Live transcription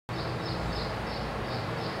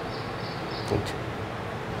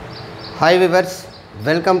Hi viewers,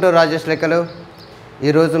 welcome to రాజేష్లెక్కలు.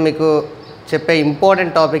 ఈరోజు మీకు చెప్పే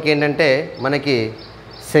ఇంపార్టెంట్ టాపిక్ ఏంటంటే, మనకి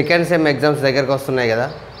సెకండ్ సెమ్ ఎగ్జామ్స్ దగ్గరకు వస్తున్నాయి కదా,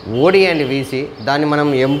 ఓడి అండ్ వీసీ. దాన్ని మనం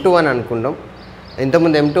M2 అని అనుకుంటాం.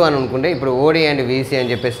 ఇంతకుముందు M2 అని అనుకుంటే ఇప్పుడు ఓడి అండ్ వీసీ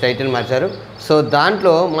అని చెప్పేసి టైటిల్ మార్చారు. సో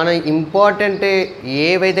దాంట్లో మనం ఇంపార్టెంట్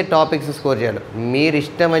ఏవైతే టాపిక్స్ స్కోర్ చేయాలో, మీరు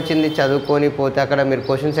ఇష్టం వచ్చింది చదువుకొని పోతే అక్కడ మీరు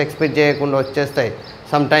క్వశ్చన్స్ ఎక్స్పెక్ట్ చేయకుండా వచ్చేస్తాయి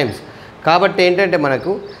సమ్ టైమ్స్. కాబట్టి ఏంటంటే,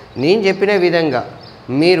 మనకు నేను చెప్పిన విధంగా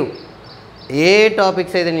మీరు ఏ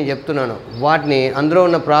టాపిక్స్ అయితే నేను చెప్తున్నానో వాటిని, అందులో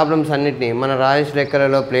ఉన్న ప్రాబ్లమ్స్ అన్నిటినీ మన రాజేష్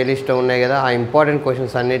లెక్కలలో ప్లేలిస్ట్లో ఉన్నాయి కదా, ఆ ఇంపార్టెంట్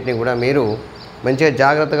క్వశ్చన్స్ అన్నిటినీ కూడా మీరు మంచిగా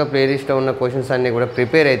జాగ్రత్తగా ప్లేలిస్ట్లో ఉన్న క్వశ్చన్స్ అన్నీ కూడా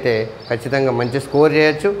ప్రిపేర్ అయితే ఖచ్చితంగా మంచి స్కోర్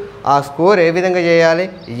చేయొచ్చు. ఆ స్కోర్ ఏ విధంగా చేయాలి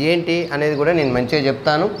ఏంటి అనేది కూడా నేను మంచిగా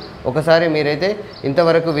చెప్తాను. ఒకసారి మీరైతే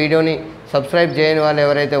ఇంతవరకు వీడియోని సబ్స్క్రైబ్ చేయని వాళ్ళు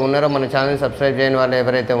ఎవరైతే ఉన్నారో, మన ఛానల్ సబ్స్క్రైబ్ చేయని వాళ్ళు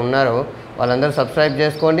ఎవరైతే ఉన్నారో వాళ్ళందరూ సబ్స్క్రైబ్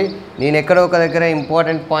చేసుకోండి. నేను ఎక్కడో ఒక దగ్గర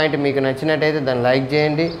ఇంపార్టెంట్ పాయింట్ మీకు నచ్చినట్టయితే దాన్ని లైక్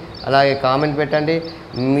చేయండి, అలాగే కామెంట్ పెట్టండి.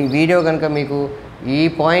 మీ వీడియో కనుక మీకు ఈ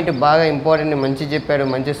పాయింట్ బాగా ఇంపార్టెంట్, మంచి చెప్పాడు,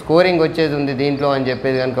 మంచి స్కోరింగ్ వచ్చేది ఉంది దీంట్లో అని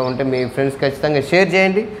చెప్పేది కనుక ఉంటే మీ ఫ్రెండ్స్ ఖచ్చితంగా షేర్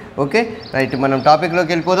చేయండి. ఓకే రైట్, మనం టాపిక్లోకి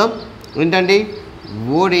వెళ్ళిపోదాం. ఏంటండి,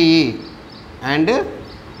 ODE and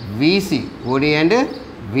VC. OD and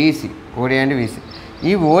VC.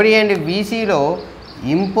 ఈ ఓడి అండ్ వీసీలో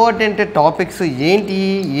ఇంపార్టెంట్ టాపిక్స్ ఏంటి,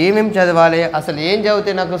 ఏమేమి చదవాలి, అసలు ఏం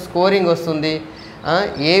చదివితే నాకు స్కోరింగ్ వస్తుంది,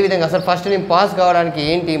 ఏ విధంగా అసలు ఫస్ట్ నేను పాస్ కావడానికి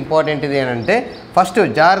ఏంటి ఇంపార్టెంట్ ఇది అని అంటే, ఫస్ట్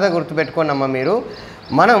జాగ్రత్తగా గుర్తుపెట్టుకోండి అమ్మ మీరు.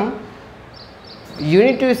 మనం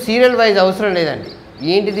యూనిట్ సీరియల్ వైజ్ అవసరం లేదండి.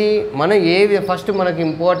 ఏంటిది, మనం ఫస్ట్ మనకి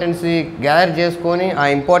ఇంపార్టెన్స్ గ్యాదర్ చేసుకొని, ఆ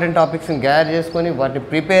ఇంపార్టెంట్ టాపిక్స్ని గ్యాదర్ చేసుకొని వాటిని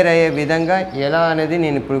ప్రిపేర్ అయ్యే విధంగా ఎలా అనేది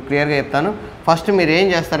నేను ఇప్పుడు క్లియర్గా చెప్తాను. ఫస్ట్ మీరు ఏం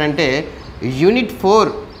చేస్తారంటే, యూనిట్ 4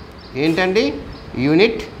 ఏంటండి,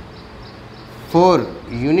 యూనిట్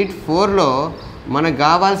 4లో మనకు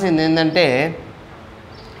కావాల్సింది ఏంటంటే,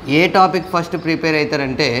 ఏ topic first prepare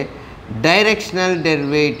అవుతారంటే directional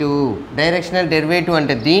derivative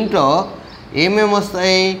అంటే దీంట్లో ఏమేమి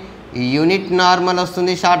వస్తాయి, యూనిట్ నార్మల్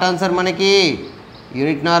వస్తుంది, షార్ట్ ఆన్సర్ మనకి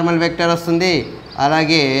యూనిట్ నార్మల్ వెక్టర్ వస్తుంది,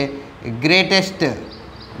 అలాగే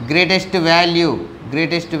గ్రేటెస్ట్ వాల్యూ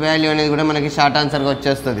అనేది కూడా మనకి షార్ట్ ఆన్సర్గా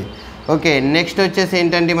వచ్చేస్తుంది. ఓకే, నెక్స్ట్ వచ్చేసి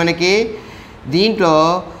ఏంటంటే మనకి దీంట్లో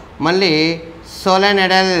మళ్ళీ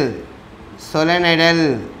సోలెనాయిడల్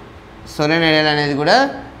అనేది కూడా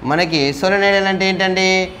మనకి, సోలెనాయిడల్ అంటే ఏంటండి,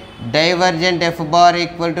 divergent F bar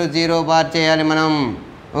equal to 0 bar చేయాలి మనం.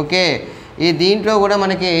 ఓకే, ఈ దీంట్లో కూడా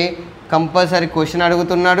మనకి కంపల్సరీ క్వశ్చన్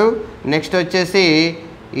అడుగుతున్నాడు. నెక్స్ట్ వచ్చేసి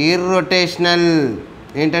ఇర్రొటేషనల్.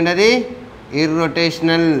 ఏంటంటే అది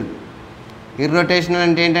ఇర్రొటేషనల్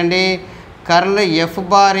అంటే ఏంటండి, curl F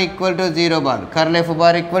bar equal to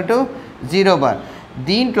 0 bar.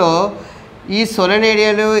 దీంట్లో ఈ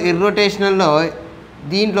సోలెనాయిడల్ ఇర్రొటేషనల్లో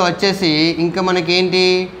దీంట్లో వచ్చేసి ఇంకా మనకేంటి,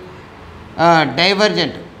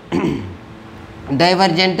 divergent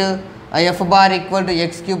F bar equal to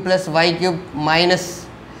x³ + y³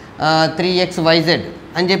 - 3xyz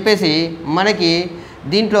అని చెప్పేసి మనకి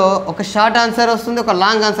దీంట్లో ఒక షార్ట్ ఆన్సర్ వస్తుంది, ఒక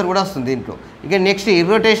లాంగ్ ఆన్సర్ కూడా వస్తుంది దీంట్లో. ఇక నెక్స్ట్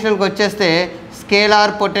ఇర్రొటేషనల్కి వచ్చేస్తే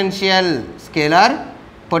స్కేలార్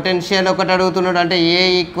పొటెన్షియల్ ఒకటి అడుగుతున్నాడు. అంటే A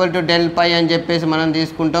 = ∇φ అని చెప్పేసి మనం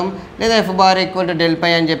తీసుకుంటాం, లేదా F బార్ = ∇φ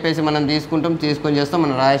అని చెప్పేసి మనం తీసుకొని చేస్తాం.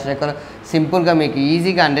 మనం రాజేష్ లెక్కలు సింపుల్గా మీకు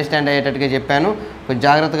ఈజీగా అండర్స్టాండ్ అయ్యేటట్టుగా చెప్పాను, కొంచెం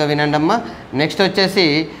జాగ్రత్తగా వినండి అమ్మా. నెక్స్ట్ వచ్చేసి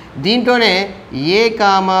దీంట్లోనే A,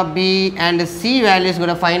 B and C values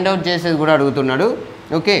కూడా ఫైండ్ అవుట్ చేసేది కూడా అడుగుతున్నాడు.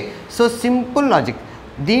 Okay, so simple logic.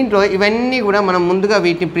 దీంట్లో ఇవన్నీ కూడా మనం ముందుగా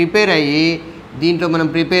వీటిని ప్రిపేర్ అయ్యి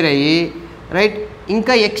రైట్,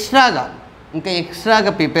 ఇంకా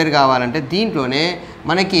ఎక్స్ట్రాగా ప్రిపేర్ కావాలంటే దీంట్లోనే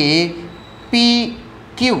మనకి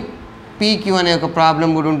PQ అనే ఒక ప్రాబ్లం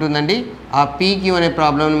కూడా ఉంటుందండి. ఆ PQ అనే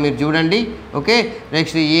ప్రాబ్లంని మీరు చూడండి. Okay,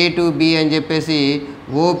 next A to B అని చెప్పేసి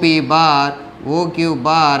OP బార్ OQ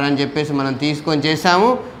బార్ అని చెప్పేసి మనం తీసుకొని చేసాము.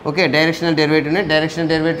 ఓకే, డైరెక్షనల్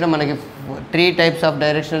డెరివేటివ్లో మనకి 3 టైప్స్ ఆఫ్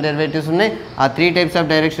డైరెక్షనల్ డెరివేటివ్స్ ఉన్నాయి. ఆ 3 టైప్స్ ఆఫ్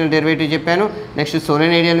డైరెక్షనల్ డెరివేటివ్ చెప్పాను. నెక్స్ట్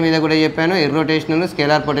సోలెనాయిడల్ మీద కూడా చెప్పాను, ఇర్రొటేషనల్,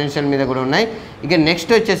 స్కేలార్ పొటెన్షియల్ మీద కూడా ఉన్నాయి. ఇక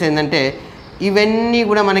నెక్స్ట్ వచ్చేసి ఏంటంటే, ఇవన్నీ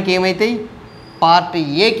కూడా మనకి ఏమవుతాయి, పార్ట్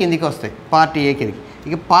ఏ కిందికి వస్తాయి.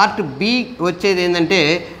 ఇక పార్ట్ బి వచ్చేది ఏంటంటే,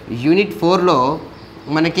 యూనిట్ 4లో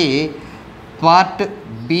మనకి పార్ట్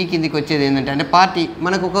బి కిందికి వచ్చేది ఏంటంటే, అంటే పార్ట్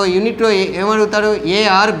మనకు ఒక యూనిట్లో ఏమడుగుతాడు,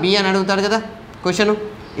 ARB అని అడుగుతాడు కదా క్వశ్చను.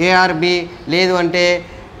 ARB లేదు అంటే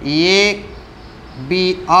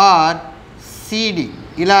ABRCD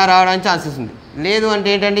ఇలా రావడానికి ఛాన్సెస్ ఉంది. లేదు అంటే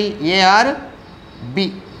ఏంటండి, ARB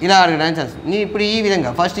ఇలా అడగడానికి ఛాన్స్. నేను ఇప్పుడు ఈ విధంగా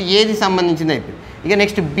ఫస్ట్ ఏది సంబంధించింది అయిపోయింది. ఇక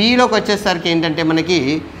నెక్స్ట్ బిలోకి వచ్చేసరికి ఏంటంటే మనకి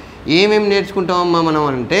ఏమేమి నేర్చుకుంటామమ్మా మనం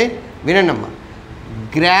అంటే, వినండి అమ్మా.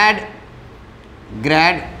 Grad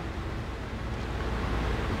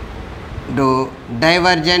do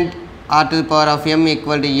divergent r to the power of m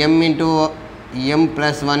equal to m into m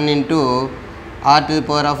plus 1 into r to the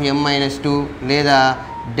power of m minus 2 లేదా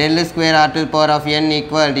del square r to the power of n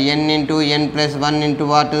equal to n into n plus 1 into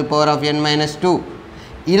r to the power of n minus 2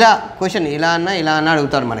 ఇలా question ఇలా అన్న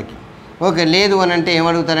అడుగుతారు మనకి. Okay, లేదు అని అంటే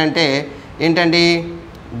ఏమడుగుతారంటే ఏంటండి,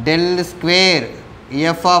 del square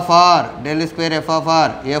f of r, del square f of r,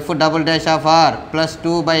 f double dash of r plus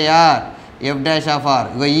 2 by r f dash of r.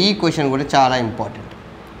 ఇగో ఈ క్వశ్చన్ కూడా చాలా ఇంపార్టెంట్.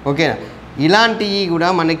 ఓకేనా, ఇలాంటివి కూడా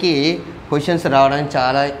మనకి క్వశ్చన్స్ రావడానికి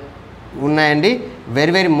చాలా ఉన్నాయండి,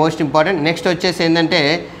 very very most important. Next వచ్చేసి ఏంటంటే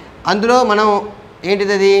అందులో మనం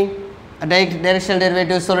ఏంటిది అది డైరెక్షనల్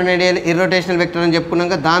డెరివేటివ్, సోలినాయిడల్, ఇర్రోటేషనల్ వెక్టర్ అని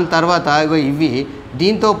చెప్పుకున్నాక దాని తర్వాత ఇగో ఇవి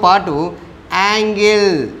దీంతో పాటు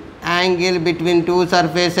angle between two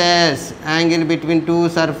surfaces,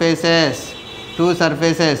 two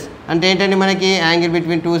surfaces అంటే ఏంటండి మనకి angle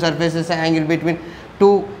between two surfaces, angle between two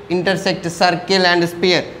intersect circle and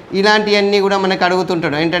spear, ఇలాంటివన్నీ కూడా మనకు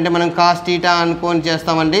అడుగుతుంటాడు. ఏంటంటే మనం కాస్ థీటా అనుకొని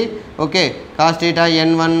చేస్తామండి. Okay, cos theta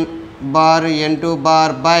n1 bar n2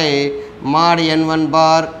 bar by mod n1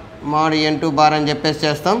 bar mod n2 bar అని చెప్పేసి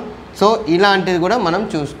చేస్తాం. సో ఇలాంటిది కూడా మనం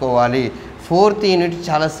చూసుకోవాలి. 4th యూనిట్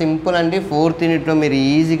చాలా సింపుల్ అండి. 4th యూనిట్లో మీరు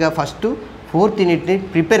ఈజీగా ఫస్ట్ 4th యూనిట్ని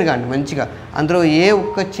ప్రిపేర్ కాండి మంచిగా. అందులో ఏ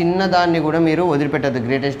ఒక్క చిన్న దాన్ని కూడా మీరు వదిలిపెట్టద్దు.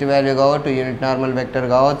 గ్రేటెస్ట్ వాల్యూ కావచ్చు, యూనిట్ నార్మల్ వెక్టర్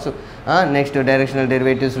కావచ్చు, నెక్స్ట్ డైరెక్షనల్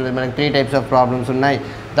డెరివేటివ్స్ మనకి 3 టైప్స్ ఆఫ్ ప్రాబ్లమ్స్ ఉన్నాయి.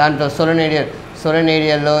 దాంట్లో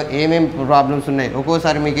సోలినాయిడల్లో ఏమేమి ప్రాబ్లమ్స్ ఉన్నాయి.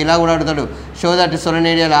 ఒక్కోసారి మీకు ఇలా కూడా అడుగుతాడు, show that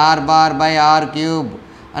సోలినాయిడల్ are bar by R cube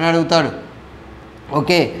అని అడుగుతాడు.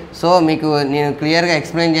 ఓకే, సో మీకు నేను క్లియర్గా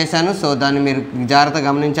ఎక్స్ప్లెయిన్ చేశాను. సో దాన్ని మీరు జాగ్రత్తగా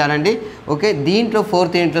గమనించాలండి. ఓకే, దీంట్లో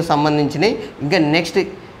 4th యూనిట్లో సంబంధించినవి. ఇంకా నెక్స్ట్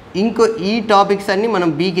ఈ టాపిక్స్ అన్నీ మనం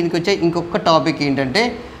బీ కిందకి వచ్చాయి. ఇంకొక టాపిక్ ఏంటంటే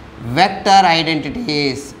వెక్టర్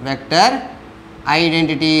ఐడెంటిటీస్.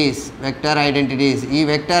 ఈ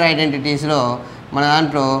వెక్టర్ ఐడెంటిటీస్లో మన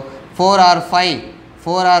దాంట్లో 4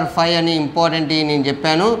 or 5 అని ఇంపార్టెంట్ నేను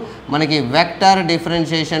చెప్పాను. మనకి వెక్టర్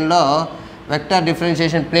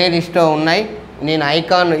డిఫరెన్షియేషన్ ప్లేలిస్ట్లో ఉన్నాయి. నేను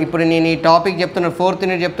ఐకాన్ ఇప్పుడు నేను ఈ టాపిక్ చెప్తున్నాను, 4th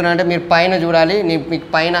యూనిట్ చెప్తున్నా అంటే మీరు పైన చూడాలి. నేను మీకు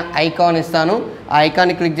పైన ఐకాన్ ఇస్తాను, ఆ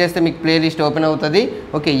ఐకాన్ని క్లిక్ చేస్తే మీకు ప్లేలిస్ట్ ఓపెన్ అవుతుంది.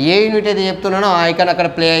 ఓకే, ఏ యూనిట్ అయితే చెప్తున్నానో ఆ ఐకాన్ అక్కడ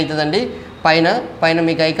ప్లే అవుతుందండి. పైన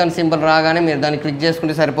మీకు ఐకాన్ సింబల్ రాగానే మీరు దాన్ని క్లిక్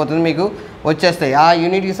చేసుకుంటే సరిపోతుంది, మీకు వచ్చేస్తాయి. ఆ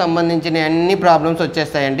యూనిట్కి సంబంధించిన అన్ని ప్రాబ్లమ్స్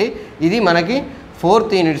వచ్చేస్తాయండి. ఇది మనకి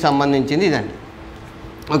 4th యూనిట్ సంబంధించింది ఇదండి.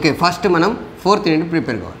 ఓకే, ఫస్ట్ మనం 4th యూనిట్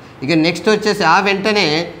ప్రిపేర్ కావాలి. ఇక నెక్స్ట్ వచ్చేసి ఆ వెంటనే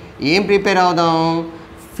ఏం ప్రిపేర్ అవుదాం,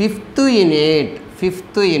 5th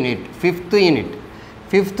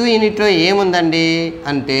యూనిట్లో ఏముందండి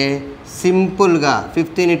అంటే సింపుల్గా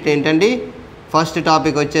 5th యూనిట్ ఏంటండి, ఫస్ట్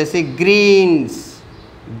టాపిక్ వచ్చేసి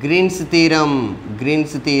Green's theorem.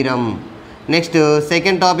 Next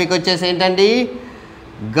second topic వచ్చేసి ఏంటండి,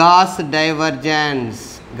 gas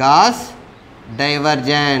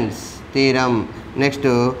divergence theorem. Next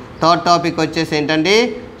third topic వచ్చేసి ఏంటండి,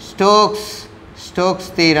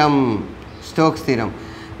 స్టోక్స్ థీరం.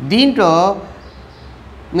 దీంట్లో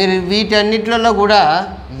మీరు వీటన్నిటిలో కూడా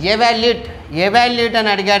ఎవాల్యూట్ అని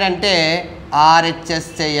అడిగాడంటే RHS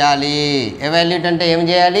చేయాలి. ఎవాల్యూట్ అంటే ఏం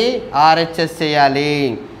చేయాలి, RHS చేయాలి.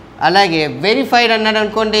 అలాగే వెరిఫైడ్ అన్నాడు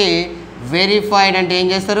అనుకోండి, వెరిఫైడ్ అంటే ఏం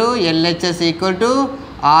చేస్తారు, LHS ఈక్వల్ టు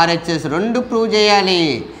RHS రెండు ప్రూవ్ చేయాలి.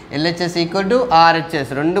 LHS ఈక్వల్ టు RHS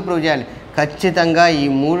రెండు ప్రూవ్ చేయాలి. ఖచ్చితంగా ఈ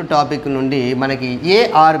 3 టాపిక్ నుండి మనకి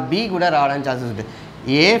ARB కూడా రావడానికి ఛాన్సెస్ ఉంటాయి.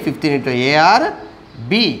 5th యూనిట్లో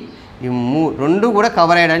ARB ఈ రెండు కూడా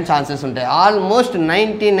కవర్ అయ్యడానికి ఛాన్సెస్ ఉంటాయి. ఆల్మోస్ట్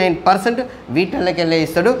 99% వీటిల్లకెళ్ళే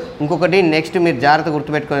ఇస్తాడు. ఇంకొకటి నెక్స్ట్ మీరు జాగ్రత్త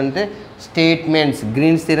గుర్తుపెట్టుకోవాలంటే statements,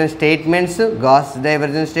 Green's theorem statements, gas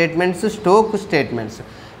divergence statements, stroke statements.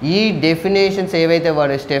 ఈ డెఫినేషన్స్ ఏవైతే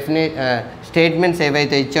వాడు స్టేట్మెంట్స్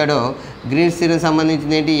ఏవైతే ఇచ్చాడో గ్రీన్స్ థీరం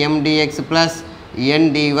సంబంధించింది ఏంటి, MDX plus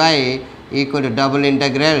NDY equal to double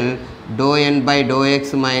integral ∂n/∂x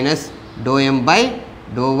minus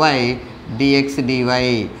 ∂m/∂y dx dy.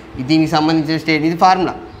 దీనికి సంబంధించిన ఇది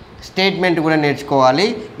ఫార్ములా స్టేట్మెంట్ కూడా నేర్చుకోవాలి.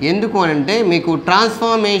 ఎందుకు అంటే మీకు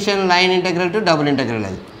transformation line integral to double integral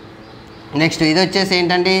అది. నెక్స్ట్ ఇది వచ్చేసి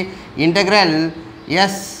ఏంటంటే integral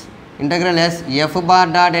yes f bar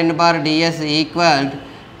dot n bar ds equal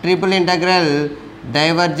triple integral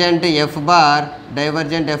divergent f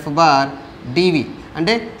bar dv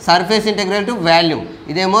అంటే సర్ఫేస్ ఇంటగ్రల్ టు వాల్యూమ్.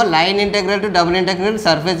 ఇదేమో line integral to double integral,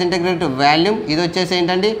 surface integral to volume. ఇది వచ్చేసి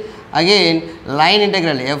ఏంటండి again line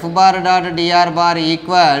integral f bar dot dr bar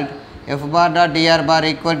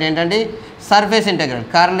equal ఏంటండి surface integral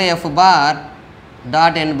curl f bar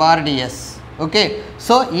dot n bar ds. Okay,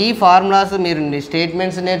 so ఈ formulas మీరు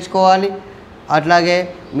statements నేర్చుకోవాలి. అట్లాగే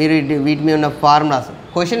మీరు వీటి మీద ఉన్న ఫార్ములాస్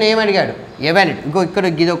క్వశ్చన్ ఏం అడిగాడు, ఎవాల్యుయేట్. ఇక్కడ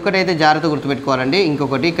ఇది ఒక్కటైతే జాగ్రత్త గుర్తుపెట్టుకోవాలండి.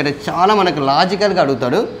 ఇంకొకటి ఇక్కడ చాలా మనకు లాజికల్గా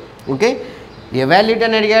అడుగుతాడు. ఓకే, ఎవాల్యుయేట్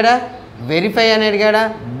అని అడిగాడా, వెరిఫై అని అడిగాడా,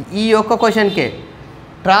 ఈ ఒక్క క్వశ్చన్కే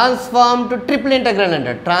ట్రాన్స్ఫార్మ్ టు ట్రిపుల్ ఇంటగ్రల్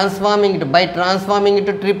అంటాడు. By transforming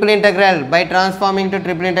to triple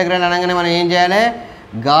integral అనగానే మనం ఏం చేయాలి,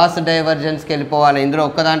 గాస్ డైవర్జెన్స్కి వెళ్ళిపోవాలి. ఇందులో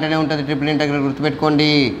ఒక్క దాంట్లోనే ఉంటుంది ట్రిపుల్ ఇంటగ్రల్,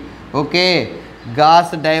 గుర్తుపెట్టుకోండి. ఓకే,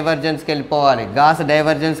 గాస్ డైవర్జెన్స్కి వెళ్ళిపోవాలి.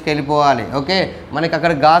 ఓకే, మనకి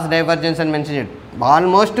అక్కడ గాస్ డైవర్జెన్స్ అని మెన్షన్ చేయడు.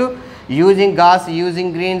 Almost using gas,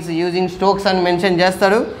 using Greens, using Stokes అని మెన్షన్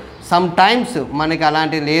చేస్తాడు. సమ్ టైమ్స్ మనకి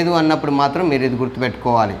అలాంటివి లేదు అన్నప్పుడు మాత్రం మీరు ఇది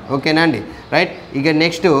గుర్తుపెట్టుకోవాలి. ఓకేనా అండి, రైట్. ఇక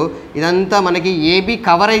నెక్స్ట్ ఇదంతా మనకి ఏబీ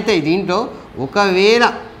కవర్ అవుతాయి. దీంట్లో ఒకవేళ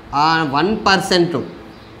ఆ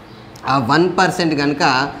 1% కనుక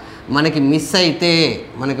మనకి మిస్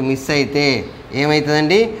అయితే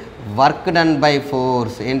ఏమవుతుందండి, వర్క్ డన్ బై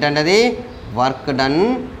ఫోర్స్. ఏంటంటే అది work done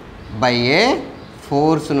by A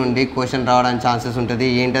force నుండి క్వశ్చన్ రావడానికి ఛాన్సెస్ ఉంటుంది.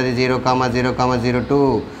 ఏంటది 0,0,02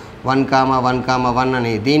 1,1,1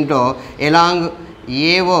 అని. దీంట్లో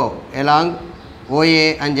ఎలాంగ్ ఓఏ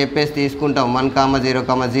అని చెప్పేసి తీసుకుంటాం.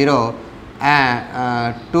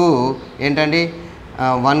 1,0,02 ఏంటండి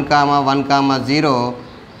 1,1,0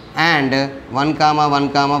 అండ్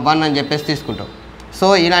 1,1,1 అని చెప్పేసి తీసుకుంటాం. సో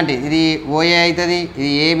ఇలాంటి ఇది ఓఏ అవుతుంది, ఇది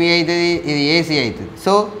ఏబి అవుతుంది, ఇది ఏసీ అవుతుంది.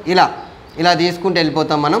 సో ఇలా తీసుకుంటూ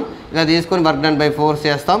వెళ్ళిపోతాం మనం. ఇలా తీసుకుని వర్క్ డన్ బై ఫోర్స్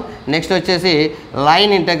చేస్తాం. నెక్స్ట్ వచ్చేసి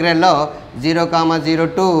లైన్ ఇంటగ్రల్లో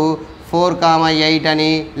 0,02 4,8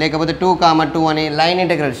 అని, లేకపోతే 2,2 అని లైన్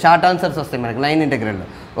ఇంటగ్రల్ షార్ట్ ఆన్సర్స్ వస్తాయి మనకి లైన్ ఇంటగ్రల్లో.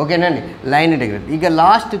 ఓకేనండి, లైన్ ఇంటగ్రల్. ఇక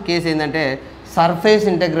లాస్ట్ కేసు ఏంటంటే సర్ఫేస్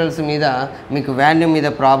ఇంటగ్రల్స్ మీద మీకు వాల్యూ మీద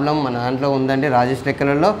ప్రాబ్లం మన దాంట్లో ఉందండి Rajesh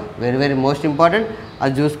లెక్కలలో. Very very most important.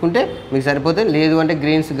 అది చూసుకుంటే మీకు సరిపోతుంది. లేదు అంటే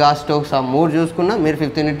గ్రీన్స్, గాస్, స్టోక్స్ ఆ 3 చూసుకున్నా మీరు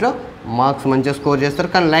 5th యూనిట్లో మార్క్స్ మంచిగా స్కోర్ చేస్తారు.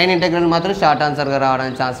 కానీ లైన్ ఇంటగ్రల్ మాత్రం షార్ట్ ఆన్సర్గా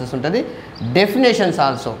రావడానికి ఛాన్సెస్ ఉంటుంది. డెఫినేషన్స్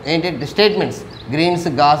ఆల్సో ఏంటి, statements, Greens,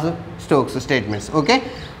 gas, Stokes statements. Okay,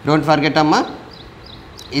 don't forget అమ్మా.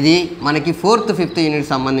 ఇది మనకి 4th, 5th యూనిట్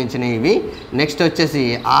సంబంధించినవి ఇవి. నెక్స్ట్ వచ్చేసి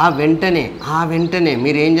ఆ వెంటనే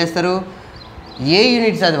మీరు ఏం చేస్తారు, ఏ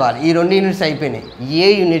యూనిట్ చదవాలి. ఈ 2 యూనిట్స్ అయిపోయినాయి. ఏ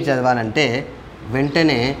యూనిట్ చదవాలంటే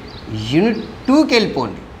వెంటనే యూనిట్ 2కి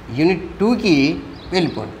వెళ్ళిపోండి.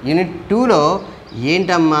 యూనిట్ 2లో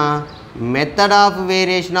ఏంటమ్మా, method of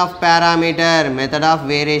variation of parameter.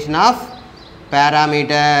 Okay,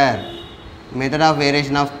 method of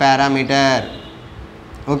variation of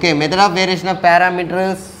parameter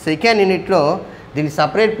 2nd యూనిట్లో దీనికి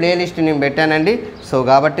సపరేట్ ప్లేలిస్ట్ నేను పెట్టానండి. సో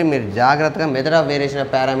కాబట్టి మీరు జాగ్రత్తగా method of variation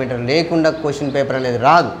of parameter లేకుండా క్వశ్చన్ పేపర్ అనేది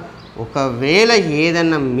రాదు. ఒకవేళ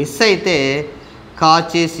ఏదన్నా మిస్ అయితే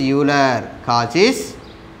కాచిస్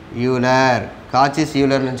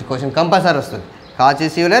యూలర్ నుంచి క్వశ్చన్ కంపల్సరీ వస్తుంది.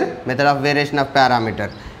 కాచిస్ Euler, method of variation of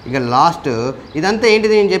parameter. ఇక లాస్ట్ ఇదంతా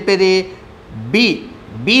ఏంటిది నేను చెప్పేది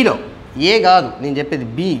బీలో, ఏ కాదు నేను చెప్పేది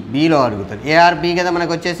బీలో అడుగుతారు. ఏఆర్బి కదా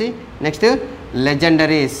మనకు వచ్చేసి. Next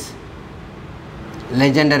legendaries.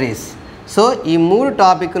 సో ఈ 3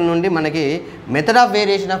 టాపిక్ల నుండి మనకి method of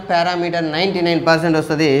variation of parameter 99%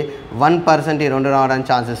 వస్తుంది, 1% ఈ 2 రావడానికి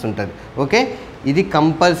ఛాన్సెస్ ఉంటుంది. ఓకే, ఇది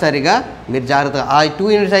కంపల్సరీగా మీరు జాగ్రత్తగా. ఆ 2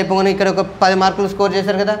 యూనిట్స్ అయిపోగానే ఇక్కడ ఒక 10 మార్కులు స్కోర్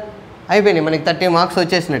చేశారు కదా, అయిపోయినాయి, మనకి 30 మార్క్స్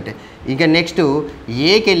వచ్చేసినట్టే. ఇక నెక్స్ట్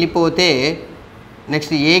ఏకి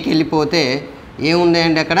వెళ్ళిపోతే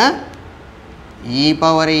ఏముందండి అక్కడ,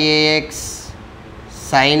 e⁻ax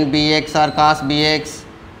sin bx or cos bx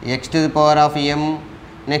x⁻m.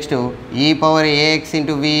 Next e⁻ax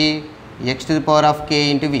into v x⁻k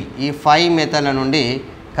into v. ఈ 5 మెథడ్ల నుండి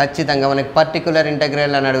ఖచ్చితంగా మనకి పర్టికులర్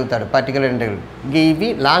ఇంటగ్రల్ అని అడుగుతాడు. ఇవి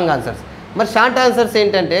లాంగ్ ఆన్సర్స్. మరి షార్ట్ ఆన్సర్స్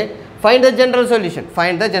ఏంటంటే find the general solution.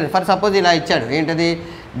 For suppose ఇలా ఇచ్చాడు, ఏంటది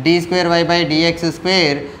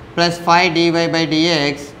d²y/dx² +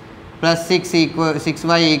 5dy/dx +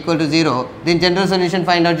 6y = 0. దీని జనరల్ సొల్యూషన్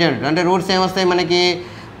ఫైండ్ అవుట్ చేయండి. అంటే రూట్స్ ఏమొస్తాయి మనకి,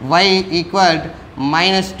 y =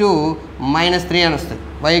 -2 -3 అని వస్తుంది.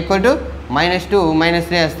 y = -2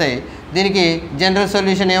 -3 వస్తాయి. దీనికి జనరల్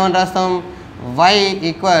సొల్యూషన్ ఏమని రాస్తాం, y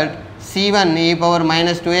 = c1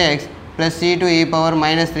 e⁻−2x + c2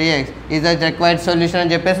 e⁻−3x is the required solution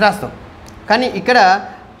అని చెప్పేసి రాస్తాం. కానీ ఇక్కడ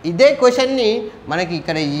ఇదే క్వశ్చన్ని మనకి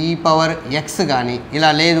ఇక్కడ e⁻x కానీ ఇలా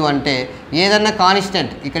లేదు అంటే ఏదన్నా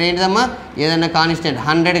కాన్స్టెంట్, ఇక్కడ ఏంటిదమ్మా ఏదన్నా కాన్స్టెంట్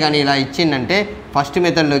 100 కానీ ఇలా ఇచ్చిందంటే ఫస్ట్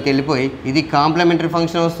మెథడ్లోకి వెళ్ళిపోయి ఇది కాంప్లిమెంటరీ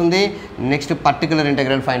ఫంక్షన్ వస్తుంది. Next particular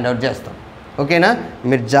integral find out చేస్తాం. ఓకేనా,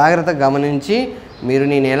 మీరు జాగ్రత్తగా గమనించి మీరు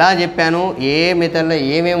నేను ఎలా చెప్పాను, ఏ మెథడ్లో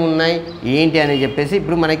ఏమేమి ఉన్నాయి ఏంటి అని చెప్పేసి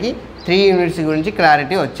ఇప్పుడు మనకి 3 యూనిట్స్ గురించి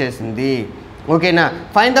క్లారిటీ వచ్చేసింది. ఓకేనా,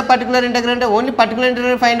 ఫైండ్ ద పర్టికులర్ ఇంటగ్రల్ అంటే only particular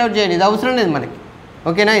integral find out చేయండి, ఇది అవసరం లేదు మనకి.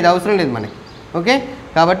 ఓకేనా, ఇది అవసరం లేదు మనకి. ఓకే,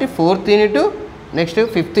 కాబట్టి 4th unit next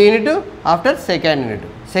 5th unit after second unit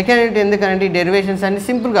ఎందుకంటే ఈ డెరివేషన్స్ అన్ని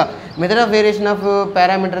సింపుల్గా method of variation of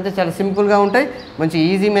parameter అయితే చాలా సింపుల్గా ఉంటాయి. మంచి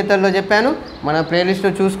ఈజీ మెథడ్లో చెప్పాను, మన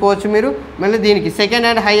ప్లేలిస్ట్లో చూసుకోవచ్చు మీరు. మళ్ళీ దీనికి second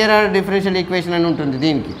and higher order differential equation అని ఉంటుంది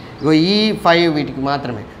దీనికి, ఇగో ఈ 5 వీటికి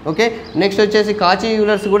మాత్రమే. ఓకే, నెక్స్ట్ వచ్చేసి కాచి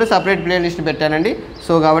యూలర్స్ కూడా సపరేట్ ప్లేలిస్ట్ పెట్టానండి.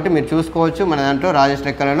 సో కాబట్టి మీరు చూసుకోవచ్చు మన దాంట్లో రాజేష్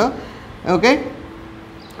లెక్కలలో. ఓకే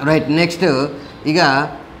రైట్, నెక్స్ట్ ఇక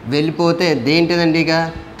వెళ్ళిపోతే దేంటిదండి ఇక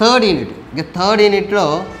థర్డ్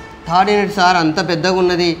యూనిట్ సార్ అంత పెద్దగా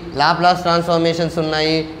ఉన్నది, లాప్లాస్ ట్రాన్స్ఫర్మేషన్స్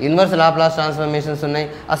ఉన్నాయి, ఇన్వర్స్ లాప్లాస్ ట్రాన్స్ఫర్మేషన్స్ ఉన్నాయి,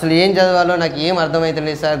 అసలు ఏం చదవాలో నాకు ఏం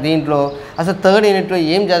అర్థమవుతలేదు సార్. దీంట్లో అసలు థర్డ్ యూనిట్లో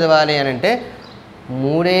ఏం చదవాలి అని అంటే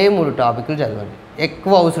 3 టాపిక్లు చదవండి,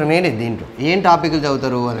 ఎక్కువ అవసరమే లేదు. దీంట్లో ఏం టాపిక్లు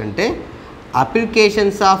చదువుతారు అని అంటే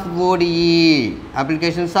applications of ODE,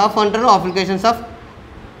 applications of అంటారు, అప్లికేషన్స్ ఆఫ్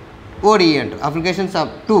ODE అంటారు,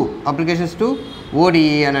 అప్లికేషన్స్ టు ODE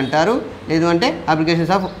అని అంటారు, లేదు అంటే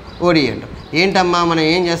అప్లికేషన్స్ ఆఫ్ ODE అంటారు. ఏంటమ్మా మనం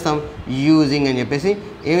ఏం చేస్తాం, యూజింగ్ అని చెప్పేసి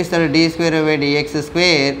ఏమిస్తారు, d²/dx²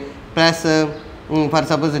 plus for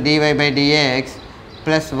suppose dy/dx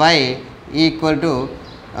plus y equal to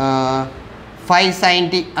 5 sin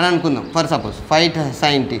t అని అనుకుందాం. ఫర్ సపోజ్ 5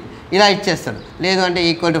 sin t ఇలా ఇచ్చేస్తాడు. లేదు అంటే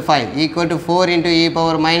ఈక్వల్ టు 5 = 4 ×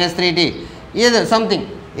 e⁻³ t ఏదో సంథింగ్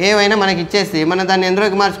ఏమైనా మనకి ఇచ్చేస్తే మనం దాన్ని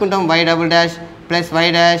ఎందులోకి మార్చుకుంటాం, y" plus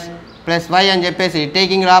y' plus y అని చెప్పేసి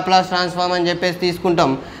టేకింగ్ లాప్లాస్ ట్రాన్స్ఫార్మ్ అని చెప్పేసి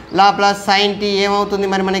తీసుకుంటాం. లాప్లాస్ sin t ఏమవుతుంది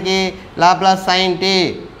మరి మనకి, Laplace sin t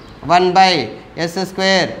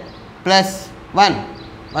 1/s² plus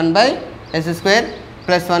 1/s²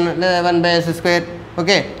 plus 1 లేదా 1/s².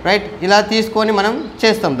 ఓకే రైట్, ఇలా తీసుకొని మనం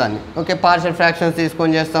చేస్తాం దాన్ని. ఓకే, పార్షియల్ ఫ్రాక్షన్స్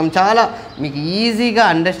తీసుకొని చేస్తాం. చాలా మీకు ఈజీగా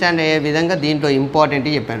అండర్స్టాండ్ అయ్యే విధంగా దీంట్లో ఇంపార్టెంట్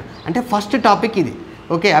చెప్పాను. అంటే ఫస్ట్ టాపిక్ ఇది.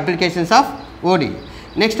 Okay, applications of ODE.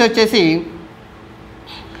 Next వచ్చేసి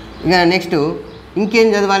ఇక నెక్స్ట్ ఇంకేం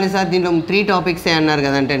చదవాలి సార్, దీంట్లో 3 టాపిక్సే అన్నారు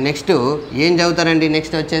కదంటే నెక్స్ట్ ఏం చదువుతారండి,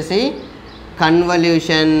 నెక్స్ట్ వచ్చేసి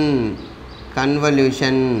కన్వల్యూషన్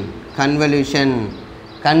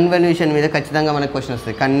మీద ఖచ్చితంగా మనకు క్వశ్చన్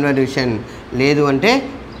వస్తుంది. కన్వల్యూషన్ లేదు అంటే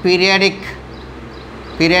పీరియాడిక్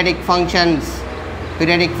ఫంక్షన్స్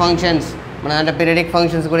మన అంటే పీరియాడిక్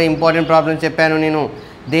ఫంక్షన్స్ కూడా ఇంపార్టెంట్ ప్రాబ్లమ్స్ చెప్పాను నేను.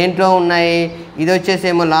 దేంట్లో ఉన్నాయి, ఇది వచ్చేసి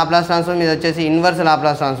ఏమో లాప్లాస్ ట్రాన్స్ఫార్మ్, ఇది వచ్చేసి ఇన్వర్స్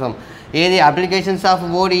లాప్లాస్ ట్రాన్స్ఫార్మ్. ఏది అప్లికేషన్స్ ఆఫ్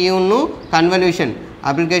ODE ఉన్ను కన్వల్యూషన్,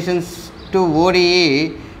 అప్లికేషన్స్ టు ODE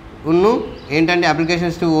ఉన్ను ఏంటంటే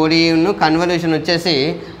అప్లికేషన్స్ టు ODE ఉన్ను కన్వల్యూషన్ వచ్చేసి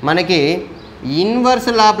మనకి ఇన్వర్స్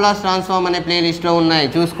లాప్లాస్ ట్రాన్స్ఫార్మ్ అనే ప్లేలిస్ట్లో ఉన్నాయి,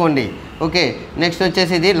 చూసుకోండి. ఓకే, నెక్స్ట్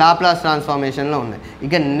వచ్చేసి ఇది లాప్లాస్ ట్రాన్స్ఫార్మేషన్లో ఉన్నాయి.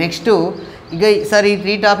 ఇక నెక్స్ట్ సార్ ఈ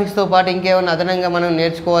 3 టాపిక్స్తో పాటు ఇంకేమన్నా అదనంగా మనం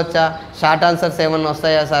నేర్చుకోవచ్చా, షార్ట్ ఆన్సర్స్ ఏమన్నా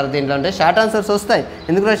వస్తాయా సార్ దీంట్లో అంటే షార్ట్ ఆన్సర్స్ వస్తాయి.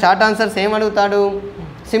 ఎందుకంటే షార్ట్ ఆన్సర్స్ ఏం అడుగుతాడు,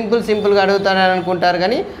 సింపుల్గా అడుగుతాడని అనుకుంటారు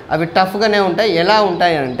కానీ అవి టఫ్గానే ఉంటాయి. ఎలా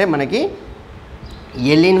ఉంటాయి అంటే మనకి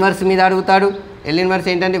L ఇన్వర్స్ మీద అడుగుతాడు. L ఇన్వర్స్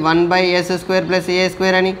ఏంటంటే 1/s² ప్లస్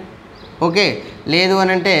a² అని. ఓకే, లేదు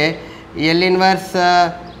అని అంటే L ఇన్వర్స్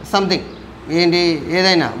సంథింగ్ ఏంటి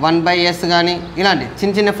ఏదైనా 1/s కానీ ఇలాంటి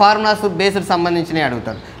చిన్న ఫార్ములాస్ బేస్డ్ సంబంధించినవి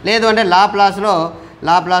అడుగుతాడు. లేదు అంటే లాప్లాస్లో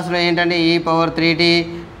ఏంటంటే e⁻³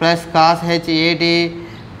 plus cos h(at)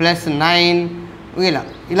 plus 9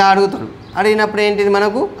 ఇలా అడుగుతాడు. అడిగినప్పుడు ఏంటిది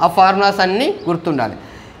మనకు ఆ ఫార్ములాస్ అన్నీ గుర్తుండాలి.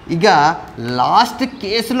 ఇక లాస్ట్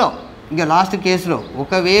కేసులో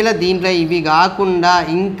ఒకవేళ దీంట్లో ఇవి కాకుండా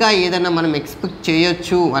ఇంకా ఏదైనా మనం ఎక్స్పెక్ట్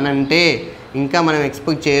చేయొచ్చు అని అంటే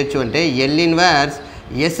L inverse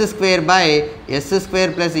s²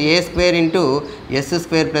 plus a² × s²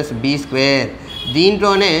 plus b².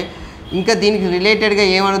 దీంట్లోనే ఇంకా దీనికి రిలేటెడ్గా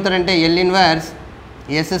ఏమడుగుతారంటే L inverse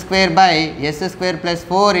s² plus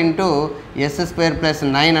 4 × s² plus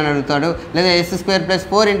 9 అని అడుగుతాడు, లేదా s² ప్లస్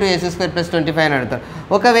 4 × s² ప్లస్ 25 అని అడుగుతాడు.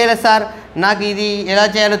 ఒకవేళ సార్ నాకు ఇది ఎలా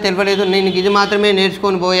చేయాలో తెలియలేదు, నేను ఇది మాత్రమే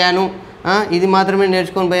నేర్చుకొని పోయాను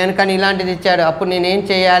కానీ ఇలాంటిది ఇచ్చాడు, అప్పుడు నేనేం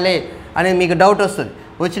చేయాలి అనేది మీకు డౌట్ వస్తుంది.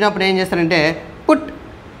 వచ్చినప్పుడు ఏం చేస్తారంటే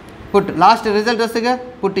పుట్ లాస్ట్ రిజల్ట్ వస్తుందిగా,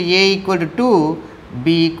 పుట్ a = 2 b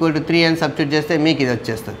 = 3 అని సబ్స్టిట్యూట్ చేస్తే మీకు ఇది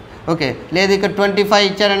వచ్చేస్తుంది. ఓకే, లేదు ఇక్కడ 25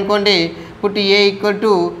 ఇచ్చారనుకోండి, పుట్ a =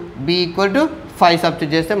 2 b = 5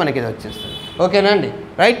 సబ్స్టిట్యూట్ చేస్తే మనకి ఇది వచ్చేస్తుంది. ఓకేనా అండి,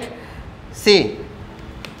 రైట్. సి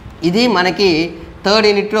ఇది మనకి థర్డ్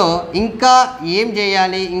యూనిట్లో ఇంకా ఏం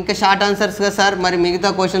చేయాలి, ఇంకా షార్ట్ ఆన్సర్స్గా సార్ మరి మిగతా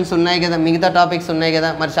క్వశ్చన్స్ ఉన్నాయి కదా, మిగతా టాపిక్స్ ఉన్నాయి కదా,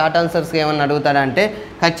 మరి షార్ట్ ఆన్సర్స్గా ఏమన్నా అడుగుతాడా అంటే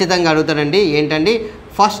ఖచ్చితంగా అడుగుతాడండి. ఏంటండి,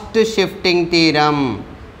 ఫస్ట్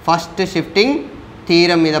షిఫ్టింగ్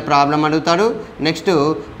థీరం మీద ప్రాబ్లం అడుగుతాడు. నెక్స్ట్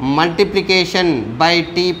మల్టిప్లికేషన్ బై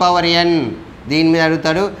t⁻n దీని మీద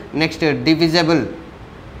అడుగుతాడు. నెక్స్ట్ డివిజబుల్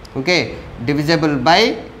బై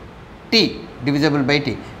t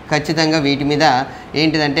ఖచ్చితంగా వీటి మీద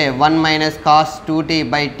ఏంటిదంటే 1 - cos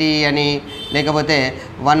 2t/t అని, లేకపోతే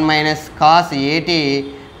 1 - cos 8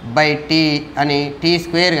 బై టీ అని టీ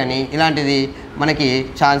స్క్వేర్ కానీ ఇలాంటిది మనకి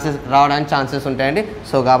రావడానికి ఛాన్సెస్ ఉంటాయండి.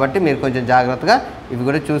 సో కాబట్టి మీరు కొంచెం జాగ్రత్తగా ఇవి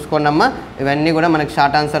కూడా చూసుకోండి అమ్మా. ఇవన్నీ కూడా మనకి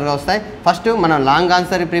షార్ట్ ఆన్సర్గా వస్తాయి. ఫస్ట్ మనం లాంగ్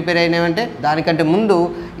ఆన్సర్ ప్రిపేర్ అయినామంటే దానికంటే ముందు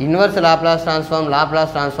ఇన్వర్స్ లాప్లాస్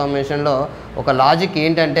ట్రాన్స్ఫార్మేషన్లో ఒక లాజిక్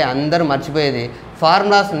ఏంటంటే అందరూ మర్చిపోయేది,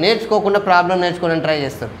 ఫార్ములాస్ నేర్చుకోకుండా ప్రాబ్లం నేర్చుకోవడానికి ట్రై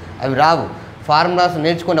చేస్తారు. అవి రావు. ఫార్ములాస్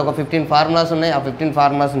నేర్చుకోండి. ఒక 15 ఫార్ములాస్ ఉన్నాయి. ఆ 15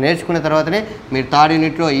 ఫార్ములాస్ నేర్చుకున్న తర్వాతనే మీరు థర్డ్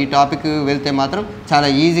యూనిట్లో ఈ టాపిక్ వెళ్తే మాత్రం చాలా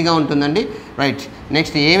ఈజీగా ఉంటుందండి. రైట్,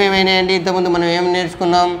 నెక్స్ట్ ఏమేమైనాయండి ఇంతకుముందు మనం ఏం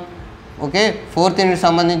నేర్చుకున్నాం? ఓకే, 4th యూనిట్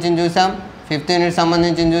సంబంధించి చూసాం, 5th యూనిట్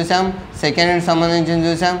సంబంధించి చూసాం, 2nd యూనిట్ సంబంధించి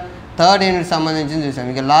చూసాం, 3rd యూనిట్ సంబంధించి చూసాం.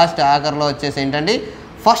 ఇక లాస్ట్ ఆఖరిలో వచ్చేసి ఏంటంటే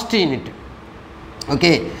 1st యూనిట్.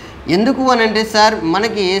 ఓకే, ఎందుకు అని అంటే సార్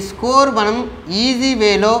మనకి స్కోర్ మనం ఈజీ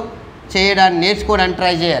వేలో నేర్చుకోవడానికి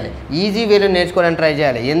ట్రై చేయాలి. ఈజీ వేలో నేర్చుకోవడానికి ట్రై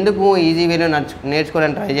చేయాలి. ఎందుకు ఈజీ వేలో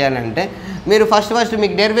నేర్చుకోవడానికి ట్రై చేయాలంటే మీరు ఫస్ట్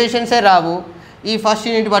మీకు డెరివేషన్సే రావు, ఈ ఫస్ట్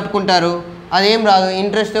యూనిట్ పట్టుకుంటారు, అదేం రాదు,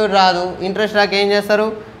 ఇంట్రెస్ట్ రాదు. ఇంట్రెస్ట్ రాక ఏం చేస్తారు?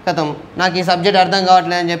 కథం నాకు ఈ సబ్జెక్ట్ అర్థం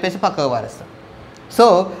కావట్లేదు అని చెప్పేసి పక్కకు పారేస్తారు. సో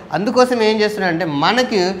అందుకోసం ఏం చేస్తున్నారంటే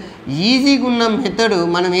మనకు ఈజీగా ఉన్న మెథడ్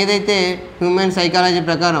మనం ఏదైతే హ్యూమన్ సైకాలజీ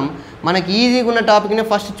ప్రకారం మనకి ఈజీగా ఉన్న టాపిక్ని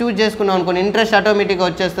ఫస్ట్ చూజ్ చేసుకున్నాం అనుకోండి, ఇంట్రెస్ట్ ఆటోమేటిక్గా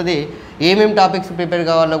వచ్చేస్తుంది. ఏమేమి టాపిక్స్ ప్రిపేర్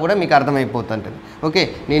కావాలో కూడా మీకు అర్థమైపోతుంటుంది. ఓకే,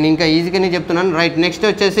 నేను ఇంకా ఈజీగానే చెప్తున్నాను. రైట్, నెక్స్ట్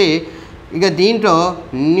వచ్చేసి ఇక దీంట్లో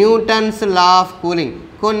న్యూటన్స్ లా ఆఫ్ కూలింగ్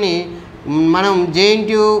కొన్ని మనం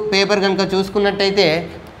JNTU పేపర్ కనుక చూసుకున్నట్టయితే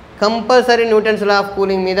compulsory Newton's law of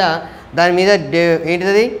cooling మీద దాని మీద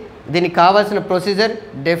ఏంటిది దీనికి కావాల్సిన procedure,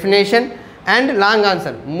 definition and long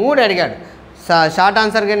answer 3 అడిగాడు. షార్ట్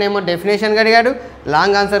ఆన్సర్గానేమో డెఫినేషన్గా అడిగాడు,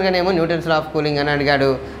 long ఆన్సర్గానేమో Newton's law of cooling అని అడిగాడు.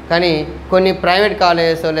 కానీ కొన్ని ప్రైవేట్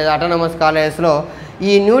కాలేజెస్ లేదా ఆటోనమస్ కాలేజెస్లో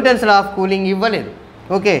ఈ న్యూటన్స్ లా ఆఫ్ కూలింగ్ ఇవ్వలేదు.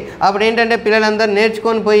 ఓకే, అప్పుడు ఏంటంటే పిల్లలందరూ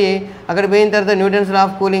నేర్చుకొని పోయి అక్కడ పోయిన తర్వాత న్యూటన్స్ లా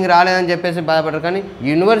ఆఫ్ కూలింగ్ రాలేదని చెప్పేసి బాధపడరు. కానీ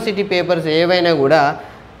యూనివర్సిటీ పేపర్స్ ఏవైనా కూడా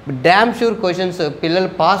డ్యామ్ షూర్ క్వశ్చన్స్ పిల్లలు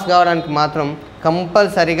పాస్ కావడానికి మాత్రం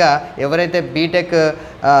కంపల్సరీగా ఎవరైతే బీటెక్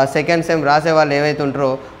సెకండ్ సెమ్ రాసే వాళ్ళు ఏవైతే ఉంటారో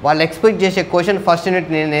వాళ్ళు ఎక్స్పెక్ట్ చేసే క్వశ్చన్ ఫస్ట్ యూనిట్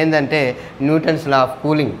నేను ఏంటంటే న్యూటన్స్ లా ఆఫ్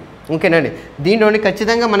కూలింగ్. ఓకేనండి, దీంట్లోని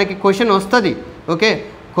ఖచ్చితంగా మనకి క్వశ్చన్ వస్తుంది. ఓకే,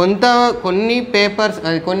 కొన్ని పేపర్స్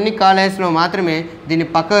కొన్ని కాలేజెస్లో మాత్రమే దీన్ని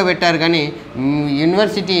పక్కకు పెట్టారు. కానీ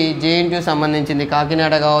యూనివర్సిటీ JNTU సంబంధించింది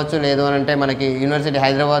కాకినాడ కావచ్చు, లేదు అని అంటే మనకి యూనివర్సిటీ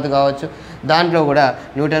హైదరాబాద్ కావచ్చు, దాంట్లో కూడా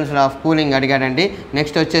Newton's law of cooling అడిగాడండి.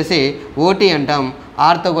 Next వచ్చేసి OT అంటాం,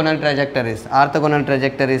 ఆర్థోగోనల్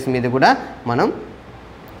ట్రాజెక్టరీస్ మీద కూడా మనం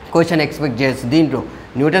క్వశ్చన్ ఎక్స్పెక్ట్ చేయొచ్చు. దీంట్లో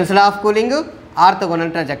Newton's law of cooling,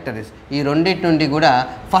 orthogonal ట్రాజెక్టరీస్ ఈ రెండింటి నుండి కూడా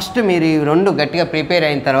ఫస్ట్ మీరు ఈ 2 గట్టిగా ప్రిపేర్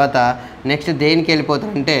అయిన తర్వాత నెక్స్ట్ దేనికి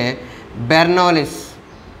వెళ్ళిపోతారంటే బెర్నౌలిస్.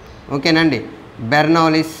 ఓకేనండి,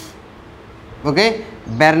 బెర్నౌలిస్. Okay,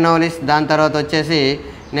 Bernoulli's. దాని తర్వాత వచ్చేసి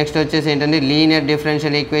నెక్స్ట్ వచ్చేసి ఏంటంటే లీనియర్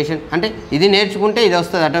డిఫరెన్షియల్ ఈక్వేషన్. అంటే ఇది నేర్చుకుంటే ఇది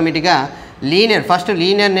వస్తుంది ఆటోమేటిక్గా. ఫస్ట్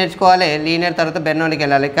లీనియర్ నేర్చుకోవాలి, లీనియర్ తర్వాత బెర్నౌలికి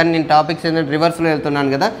వెళ్ళాలి. కానీ నేను టాపిక్స్ ఏంటంటే రివర్స్లో వెళ్తున్నాను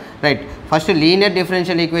కదా. Right, first linear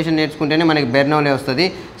differential equation నేర్చుకుంటేనే మనకి బెర్నౌలీ వస్తుంది.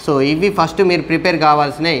 సో ఇవి ఫస్ట్ మీరు ప్రిపేర్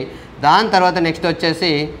కావాల్సినవి. దాని తర్వాత నెక్స్ట్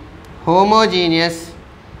వచ్చేసి హోమోజీనియస్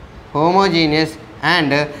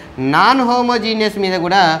అండ్ నాన్ హోమోజీనియస్ మీద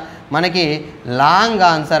కూడా మనకి లాంగ్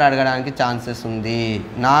ఆన్సర్ అడగడానికి ఛాన్సెస్ ఉంది.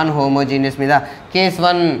 నాన్ హోమోజీనియస్ మీద case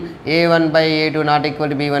 1 A1/A2 not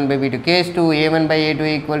equal to B1/B2, case 2 A1/A2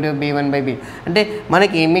 equal to B1/B2. అంటే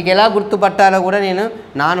మనకి మీకు ఎలా గుర్తుపట్టాలో కూడా నేను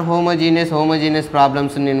నాన్ హోమోజీనియస్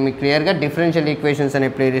ప్రాబ్లమ్స్ నేను మీకు క్లియర్గా డిఫరెన్షియల్ ఈక్వేషన్స్ అనే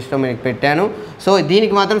ప్లేలిస్ట్లో మీకు పెట్టాను. సో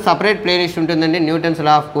దీనికి మాత్రం సపరేట్ ప్లేలిస్ట్ ఉంటుందండి, Newton's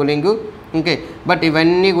law of cooling. Okay, but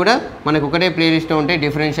ఇవన్నీ కూడా మనకు ఒకటే ప్లేలిస్ట్లో ఉంటాయి,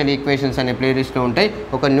 డిఫరెన్షియల్ ఈక్వేషన్స్ అనే ప్లేలిస్ట్లో ఉంటాయి.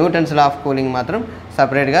 ఒక న్యూటన్స్ లా ఆఫ్ కూలింగ్ మాత్రం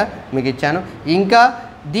సపరేట్గా మీకు ఇచ్చాను. ఇంకా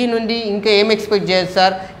దీని నుండి ఇంకా ఏం ఎక్స్పెక్ట్ చేయొచ్చు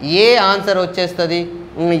సార్? ఏ ఆన్సర్ వచ్చేస్తుంది,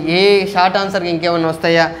 ఏ షార్ట్ ఆన్సర్కి ఇంకేమైనా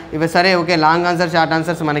వస్తాయా? ఇవి సరే, okay, long answer short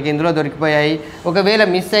answers మనకి ఇందులో దొరికిపోయాయి. ఒకవేళ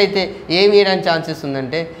మిస్ అయితే ఏమి వేయడానికి ఛాన్సెస్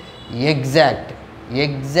ఉందంటే ఎగ్జాక్ట్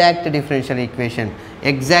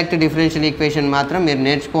డిఫరెన్షియల్ ఈక్వేషన్ మాత్రం మీరు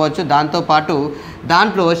నేర్చుకోవచ్చు. దాంతోపాటు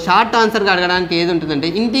దాంట్లో షార్ట్ ఆన్సర్గా అడగడానికి ఏది ఉంటుందంటే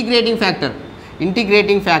integrating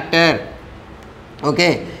factor. Okay,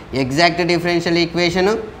 exact differential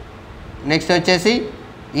equation, next వచ్చేసి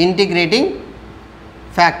integrating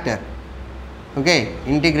factor. Okay,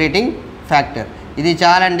 integrating factor ఇది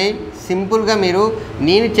చాలండి. సింపుల్గా మీరు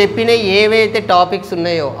నేను చెప్పిన ఏవైతే టాపిక్స్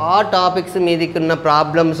ఉన్నాయో ఆ టాపిక్స్ మీదకి ఉన్న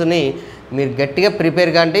ప్రాబ్లమ్స్ని మీరు గట్టిగా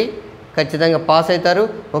ప్రిపేర్ కాండి, ఖచ్చితంగా పాస్ అవుతారు.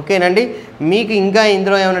 ఓకేనండి, మీకు ఇంకా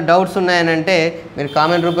ఇందులో ఏమైనా డౌట్స్ ఉన్నాయని అంటే మీరు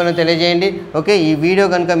కామెంట్ రూపంలో తెలియజేయండి. ఓకే, ఈ వీడియో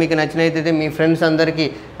కనుక మీకు నచ్చినట్లయితే మీ ఫ్రెండ్స్ అందరికీ,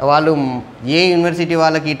 వాళ్ళు ఏ యూనివర్సిటీ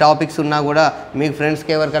వాళ్ళకి ఈ టాపిక్స్ ఉన్నా కూడా మీకు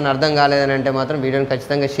ఫ్రెండ్స్కి ఎవరికైనా అర్థం కాలేదని అంటే మాత్రం వీడియోని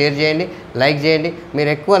ఖచ్చితంగా షేర్ చేయండి, లైక్ చేయండి.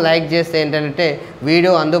 మీరు ఎక్కువ లైక్ చేస్తే ఏంటంటే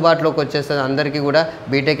వీడియో అందుబాటులోకి వచ్చేస్తుంది అందరికీ కూడా.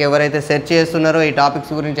 బీటెక్ ఎవరైతే సెర్చ్ చేస్తున్నారో, ఈ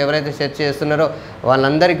టాపిక్స్ గురించి ఎవరైతే సెర్చ్ చేస్తున్నారో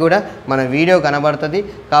వాళ్ళందరికీ కూడా మన వీడియో కనబడుతుంది.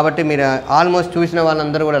 కాబట్టి మీరు ఆల్మోస్ట్ చూసిన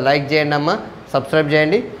వాళ్ళందరూ కూడా లైక్ చేయండి అమ్మా, సబ్స్క్రైబ్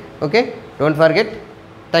చేయండి. Okay, don't forget.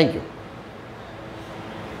 Thank you.